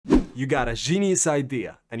You got a genius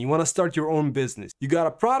idea and you want to start your own business. You got a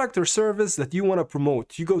product or service that you want to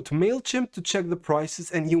promote. You go to MailChimp to check the prices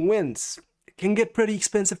and you win. It can get pretty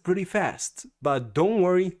expensive pretty fast. But don't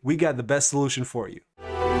worry, we got the best solution for you.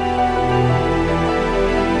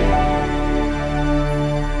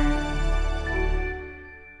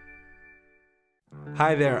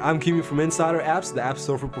 Hi there, I'm Kimi from InsiderApps, the App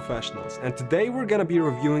Store for Professionals, and today we're gonna be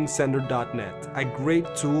reviewing Sender.net, a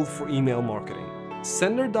great tool for email marketing.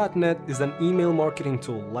 Sender.net is an email marketing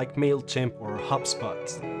tool like MailChimp or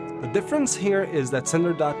HubSpot. The difference here is that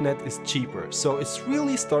Sender.net is cheaper, so it's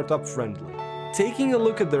really startup friendly. Taking a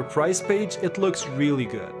look at their price page, it looks really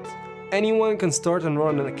good. Anyone can start and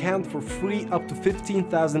run an account for free up to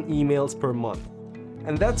 15,000 emails per month.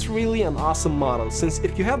 And that's really an awesome model, since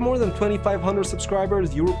if you have more than 2,500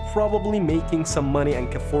 subscribers, you're probably making some money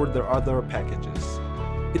and can afford their other packages.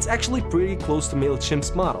 It's actually pretty close to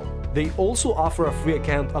MailChimp's model. They also offer a free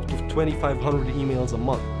account up to 2,500 emails a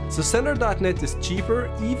month. So Sender.net is cheaper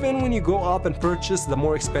even when you go up and purchase the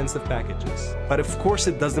more expensive packages. But of course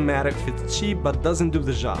it doesn't matter if it's cheap but doesn't do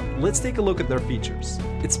the job. Let's take a look at their features.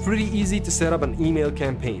 It's pretty easy to set up an email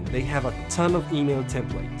campaign. They have a ton of email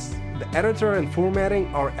templates. The editor and formatting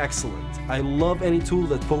are excellent. I love any tool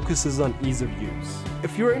that focuses on ease of use.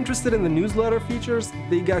 If you're interested in the newsletter features,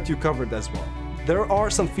 they got you covered as well. There are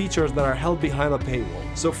some features that are held behind a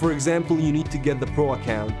paywall. So for example, you need to get the Pro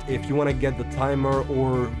account if you want to get the timer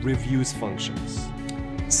or reviews functions.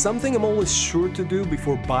 Something I'm always sure to do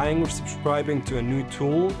before buying or subscribing to a new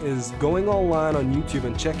tool is going online on YouTube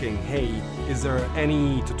and checking, hey, is there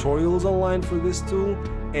any tutorials online for this tool?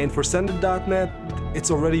 And for Sender.net, it's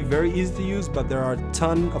already very easy to use, but there are a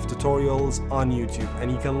ton of tutorials on YouTube and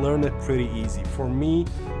you can learn it pretty easy. For me,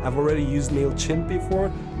 I've already used MailChimp before,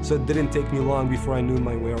 so it didn't take me long before I knew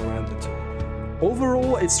my way around the tool.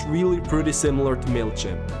 Overall, it's really pretty similar to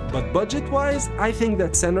MailChimp, but budget-wise, I think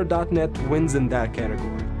that Sender.net wins in that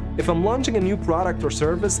category. If I'm launching a new product or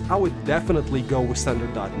service, I would definitely go with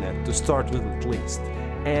Sender.net to start with at least.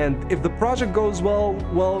 And if the project goes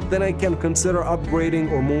well, then I can consider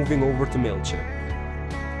upgrading or moving over to MailChimp.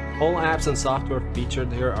 All apps and software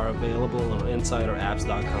featured here are available on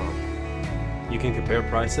InsiderApps.com. You can compare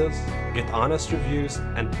prices, get honest reviews,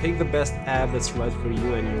 and pick the best app that's right for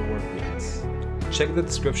you and your work needs. Check the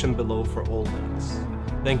description below for all links.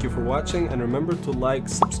 Thank you for watching, and remember to like,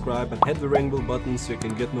 subscribe, and hit the rainbow button so you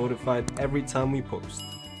can get notified every time we post.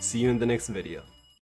 See you in the next video.